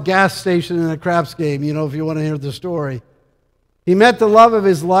lost a gas station in a craps game, if you want to hear the story. He met the love of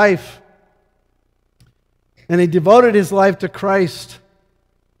his life, and he devoted his life to Christ.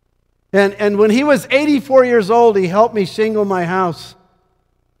 And when he was 84 years old, he helped me shingle my house.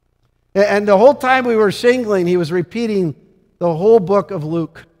 And the whole time we were shingling, he was repeating the whole book of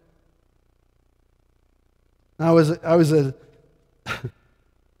Luke. I was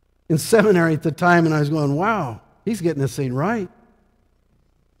in seminary at the time, and I was going, wow, he's getting this thing right.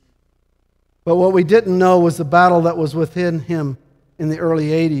 But what we didn't know was the battle that was within him in the early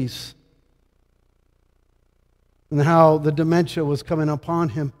 80s, and how the dementia was coming upon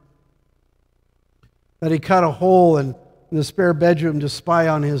him. That he cut a hole in the spare bedroom to spy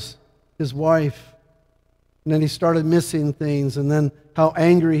on his wife. And then he started missing things, and then how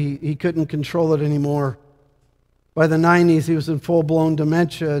angry he couldn't control it anymore. By the 90s, he was in full-blown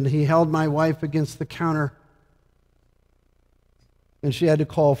dementia, and he held my wife against the counter, and she had to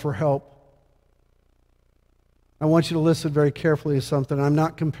call for help. I want you to listen very carefully to something. I'm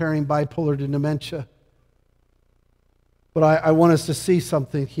not comparing bipolar to dementia, but I want us to see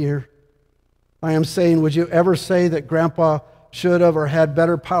something here. I am saying, would you ever say that Grandpa should have or had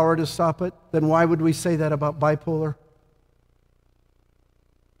better power to stop it? Then why would we say that about bipolar?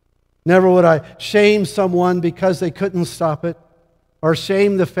 Never would I shame someone because they couldn't stop it, or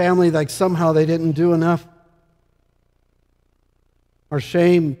shame the family like somehow they didn't do enough, or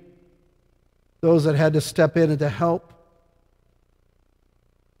shame those that had to step in and to help.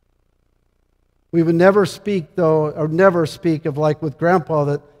 We would never speak, though, or never speak of, like with Grandpa,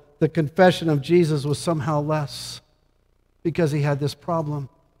 that the confession of Jesus was somehow less because he had this problem.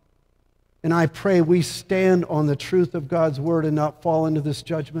 And I pray we stand on the truth of God's word and not fall into this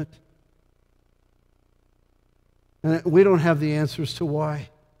judgment. And we don't have the answers to why.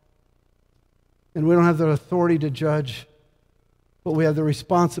 And we don't have the authority to judge. But we have the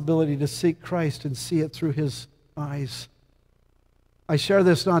responsibility to seek Christ and see it through his eyes. I share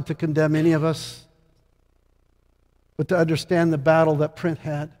this not to condemn any of us, but to understand the battle that Print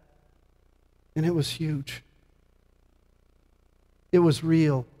had. And it was huge. It was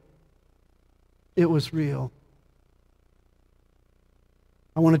real. It was real.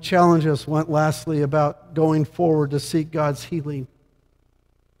 I want to challenge us, lastly, about going forward to seek God's healing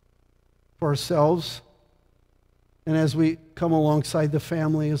for ourselves and as we come alongside the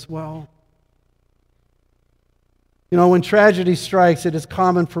family as well. When tragedy strikes, it is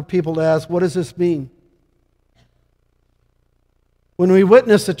common for people to ask, what does this mean? When we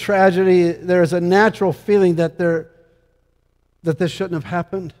witness a tragedy, there is a natural feeling that this shouldn't have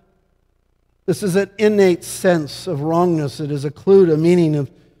happened. This is an innate sense of wrongness. It is a clue to meaning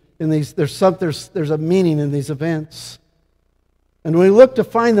in these. There's a meaning in these events. And when we look to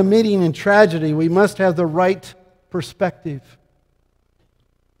find the meaning in tragedy, we must have the right perspective.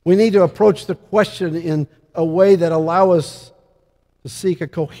 We need to approach the question in a way that allows us to seek a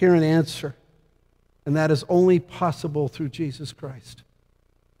coherent answer. And that is only possible through Jesus Christ.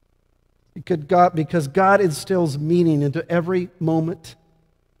 Because God instills meaning into every moment,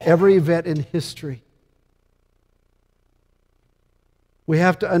 every event in history. We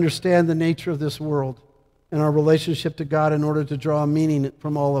have to understand the nature of this world and our relationship to God in order to draw meaning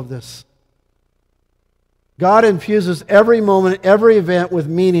from all of this. God infuses every moment, every event with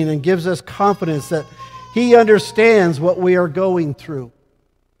meaning and gives us confidence that He understands what we are going through.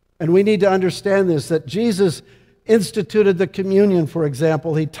 And we need to understand this, that Jesus instituted the communion, for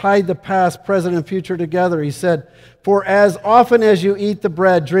example. He tied the past, present, and future together. He said, "For as often as you eat the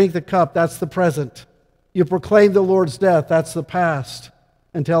bread, drink the cup," that's the present. "You proclaim the Lord's death," that's the past,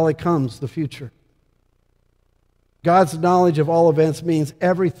 until He comes, the future. God's knowledge of all events means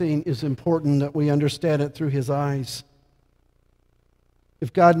everything is important, that we understand it through His eyes.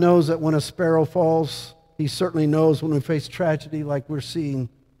 If God knows that when a sparrow falls, He certainly knows when we face tragedy like we're seeing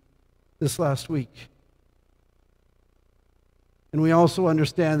this last week. And we also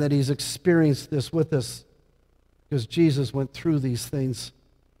understand that He's experienced this with us because Jesus went through these things.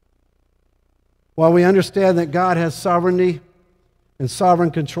 While we understand that God has sovereignty and sovereign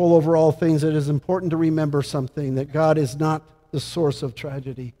control over all things, it is important to remember something, that God is not the source of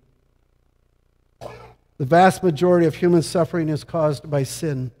tragedy. The vast majority of human suffering is caused by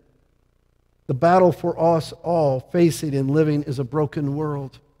sin. The battle for us all facing and living is a broken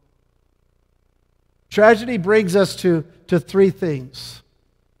world. Tragedy brings us to three things.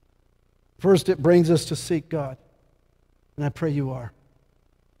 First, it brings us to seek God, and I pray you are.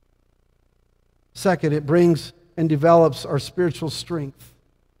 Second, it brings and develops our spiritual strength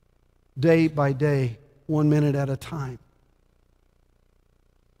day by day, 1 minute at a time.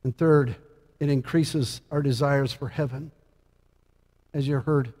 And third, it increases our desires for heaven, as you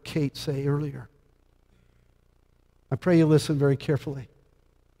heard Kate say earlier. I pray you listen very carefully.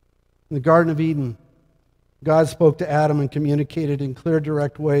 In the Garden of Eden, God spoke to Adam and communicated in clear,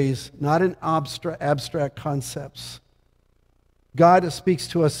 direct ways, not in abstract concepts. God speaks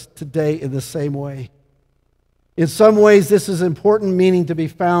to us today in the same way. In some ways, this is important meaning to be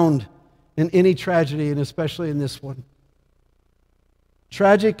found in any tragedy, and especially in this one.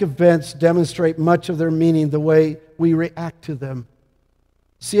 Tragic events demonstrate much of their meaning the way we react to them.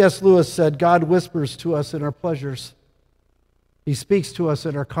 C.S. Lewis said, "God whispers to us in our pleasures. He speaks to us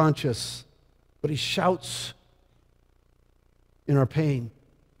in our conscience, but He shouts in our pain.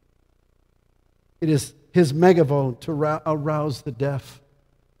 It is His megaphone to arouse the deaf."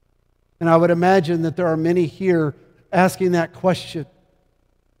 And I would imagine that there are many here asking that question,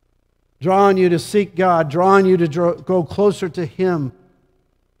 drawing you to seek God, drawing you to go closer to Him.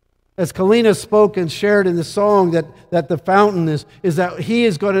 As Kalina spoke and shared in the song that the fountain is that He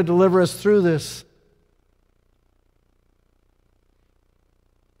is going to deliver us through this.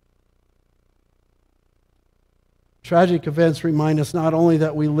 Tragic events remind us not only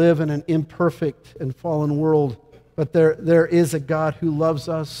that we live in an imperfect and fallen world, but there is a God who loves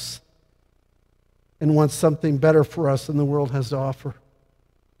us and wants something better for us than the world has to offer.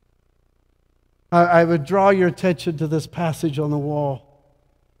 I would draw your attention to this passage on the wall.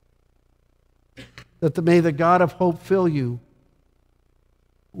 That may the God of hope fill you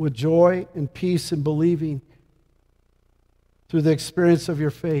with joy and peace in believing through the experience of your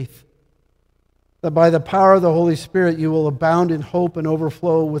faith. That by the power of the Holy Spirit you will abound in hope and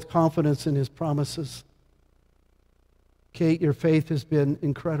overflow with confidence in His promises. Kate, your faith has been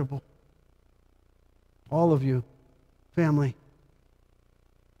incredible. All of you, family.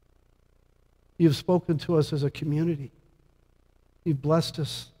 You've spoken to us as a community. You've blessed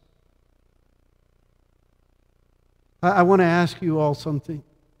us. I want to ask you all something.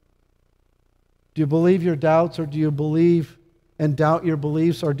 Do you believe your doubts, or do you believe and doubt your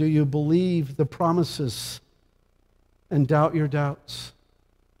beliefs, or do you believe the promises and doubt your doubts?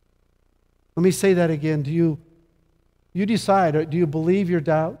 Let me say that again. Do you decide, do you believe your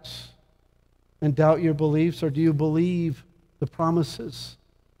doubts and doubt your beliefs, or do you believe the promises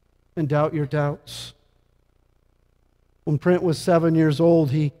and doubt your doubts? When Brent was 7 years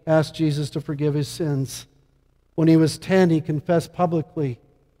old, he asked Jesus to forgive his sins. When he was 10, he confessed publicly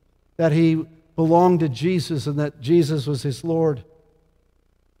that he belonged to Jesus and that Jesus was his Lord.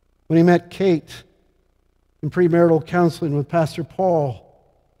 When he met Kate in premarital counseling with Pastor Paul,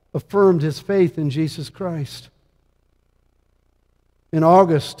 affirmed his faith in Jesus Christ. In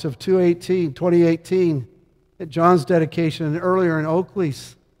August of 2018, at John's dedication, and earlier in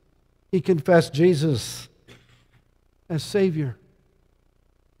Oakley's, he confessed Jesus as Savior.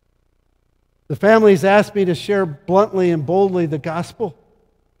 The family's asked me to share bluntly and boldly the gospel.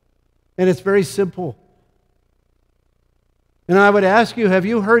 And it's very simple. And I would ask you, have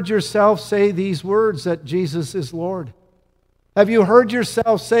you heard yourself say these words that Jesus is Lord? Have you heard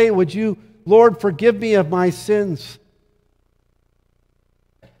yourself say, would you, Lord, forgive me of my sins?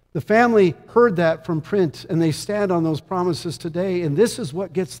 The family heard that from print, and they stand on those promises today, and this is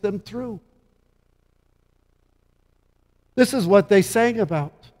what gets them through. This is what they sang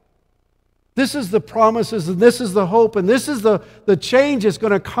about. This is the promises, and this is the hope, and this is the change that's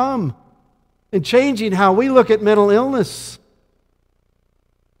going to come in changing how we look at mental illness.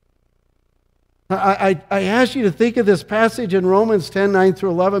 I ask you to think of this passage in Romans 10, 9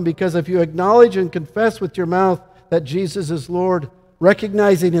 through 11, because if you acknowledge and confess with your mouth that Jesus is Lord,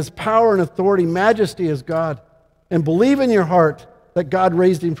 recognizing His power and authority, majesty as God, and believe in your heart that God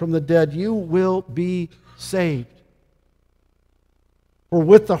raised Him from the dead, you will be saved. For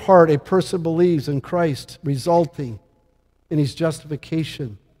with the heart a person believes in Christ, resulting in his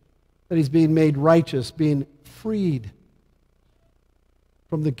justification, that he's being made righteous, being freed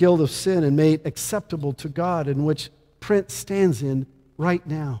from the guilt of sin and made acceptable to God, in which Prince stands in right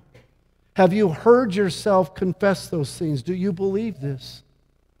now. Have you heard yourself confess those things? Do you believe this?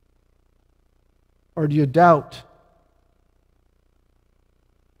 Or do you doubt?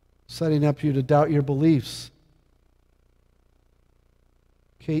 Setting up you to doubt your beliefs.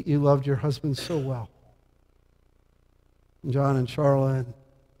 Kate, you loved your husband so well. John and Charla, and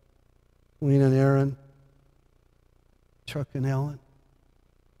Lena and Aaron, Chuck and Ellen.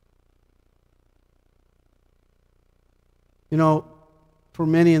 You know, for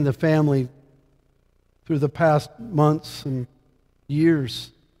many in the family, through the past months and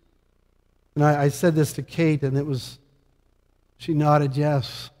years, and I said this to Kate, and she nodded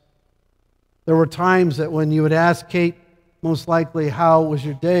yes. There were times that when you would ask Kate, most likely, how was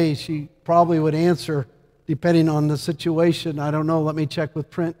your day? She probably would answer, depending on the situation, I don't know, let me check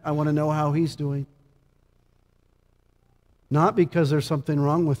with Print. I want to know how he's doing. Not because there's something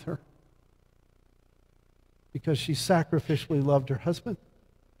wrong with her, because she sacrificially loved her husband.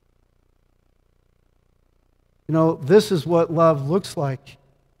 You know, this is what love looks like.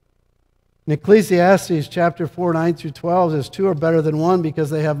 In Ecclesiastes chapter 4, 9 through 12, says, two are better than one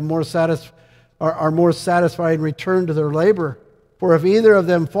because they have are more satisfied in return to their labor. For if either of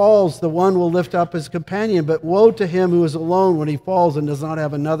them falls, the one will lift up his companion. But woe to him who is alone when he falls and does not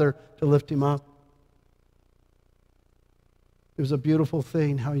have another to lift him up. It was a beautiful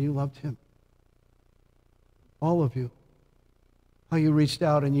thing how you loved him. All of you. How you reached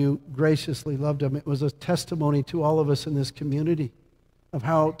out and you graciously loved him. It was a testimony to all of us in this community of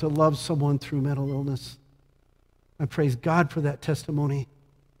how to love someone through mental illness. I praise God for that testimony.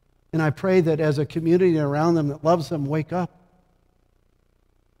 And I pray that as a community around them that loves them, wake up.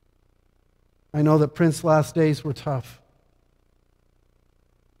 I know that Prince's last days were tough.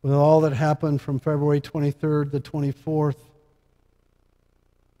 With all that happened from February 23rd to 24th,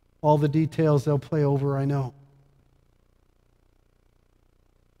 all the details they'll play over, I know.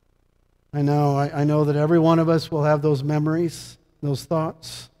 I know that every one of us will have those memories, those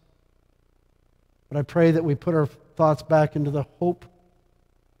thoughts. But I pray that we put our thoughts back into the hope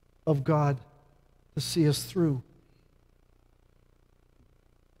of God to see us through.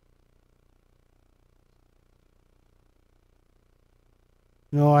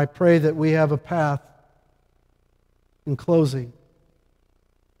 You know, I pray that we have a path in closing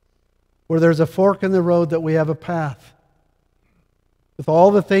where there's a fork in the road, that we have a path. With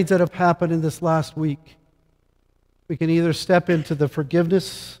all the things that have happened in this last week, we can either step into the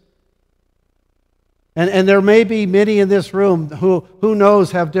forgiveness, and there may be many in this room who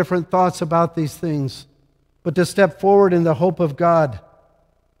knows, have different thoughts about these things. But to step forward in the hope of God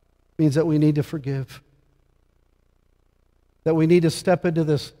means that we need to forgive. That we need to step into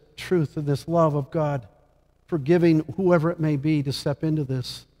this truth and this love of God, forgiving whoever it may be to step into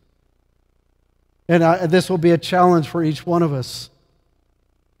this. And this will be a challenge for each one of us.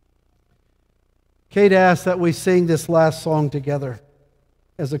 Kate asked that we sing this last song together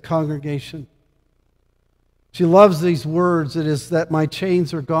as a congregation. She loves these words. It is that my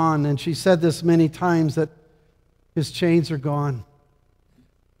chains are gone. And she said this many times, that his chains are gone.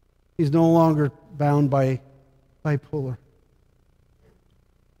 He's no longer bound by bipolar.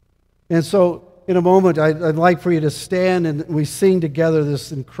 And so, in a moment, I'd like for you to stand and we sing together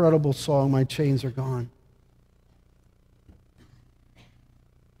this incredible song, My Chains Are Gone.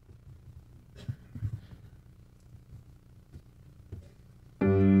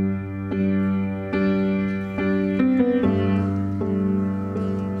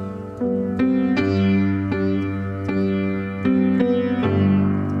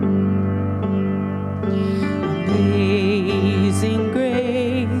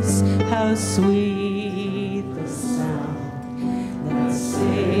 sweet the sound that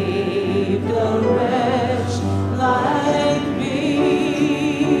saved a wretch like me.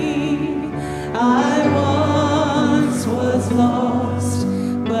 I once was lost,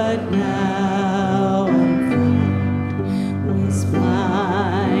 but now I'm found. Was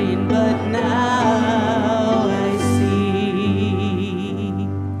blind, but now I see.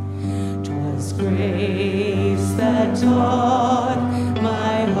 'Twas grace that taught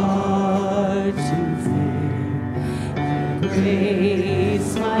my heart to fear, and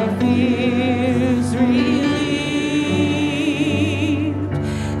grace my fears relieved.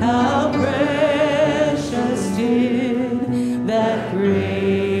 How precious did that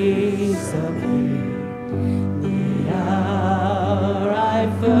grace appear the hour I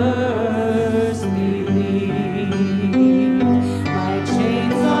first believed. My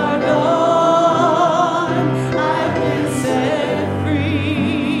chains are gone, I've been set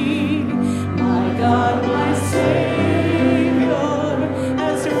free. My God, my Savior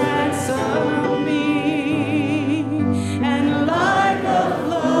has ransomed me. And like a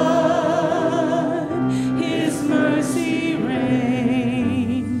flood, His mercy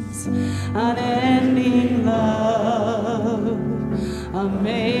reigns. Unending love,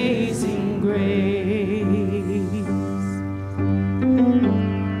 amazing grace.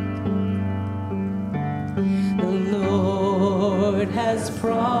 The Lord has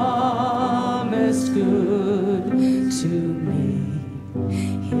promised good to me.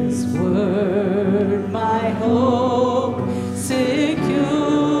 His word my hope secures.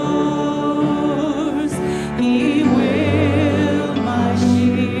 He will my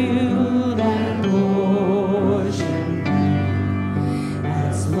shield and portion be,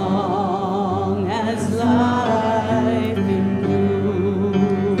 as long as life endures.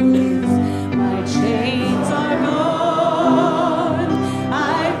 My chains are gone,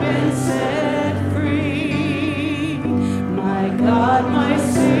 I've been set free. My God, my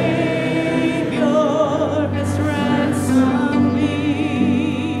Savior has ransomed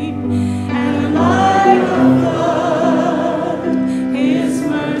me. And like a flood, His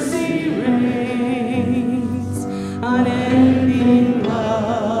mercy reigns. Unending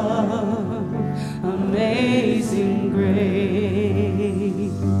love, amazing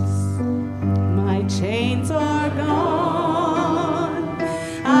grace. My chains are gone,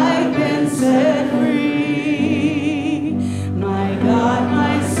 I've been set free. My God,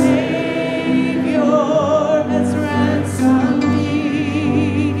 my Savior has ransomed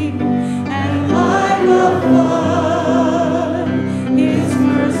me. And like a flood, His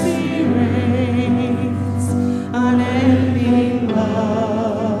mercy reigns. Unending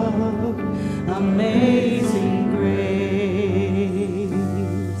love, amazing grace.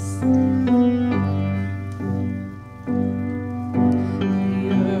 The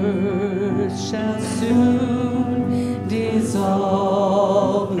earth shall soon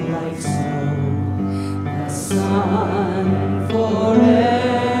dissolve like snow, the sun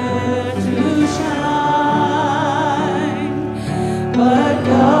forever to shine. But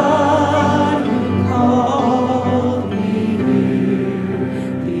God who called me here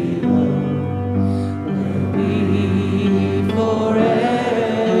below will be forever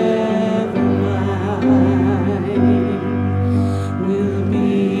mine. Will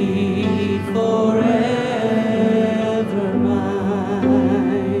be forever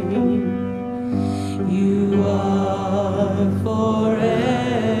mine. You are forever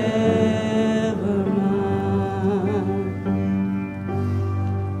mine.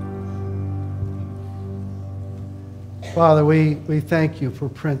 Father, we thank you for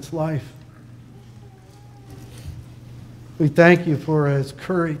Prince's life. We thank you for his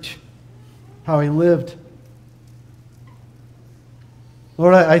courage, how he lived.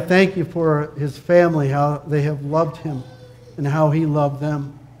 Lord, I thank you for his family, how they have loved him and how he loved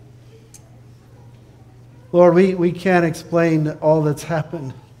them. Lord, we can't explain all that's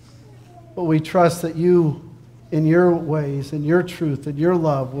happened, but we trust that you, in your ways, in your truth, and your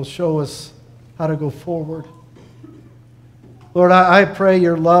love, will show us how to go forward. Lord, I pray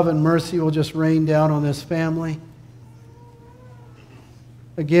your love and mercy will just rain down on this family.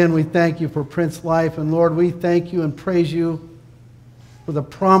 Again, we thank you for Prince's life, and Lord, we thank you and praise you for the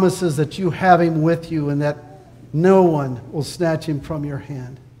promises that you have him with you and that no one will snatch him from your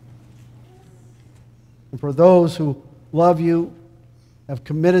hand. And for those who love you, have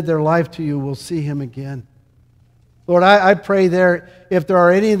committed their life to you, will see him again. Lord, I pray there, if there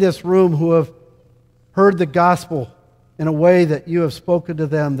are any in this room who have heard the gospel in a way that you have spoken to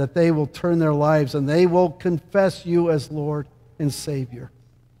them, that they will turn their lives and they will confess you as Lord and Savior.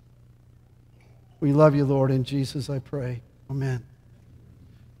 We love you, Lord. In Jesus I pray. Amen.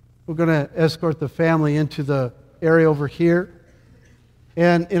 We're going to escort the family into the area over here.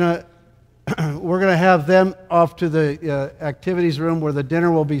 And we're going to have them off to the activities room where the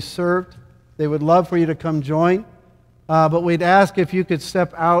dinner will be served. They would love for you to come join. But we'd ask if you could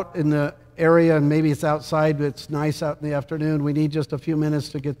step out in the area, and maybe it's outside, but it's nice out in the afternoon. We need just a few minutes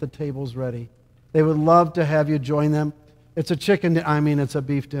to get the tables ready. They would love to have you join them. It's a it's a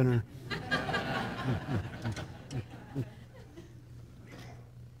beef dinner.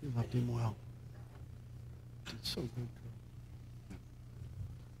 You loved him well. It's so good.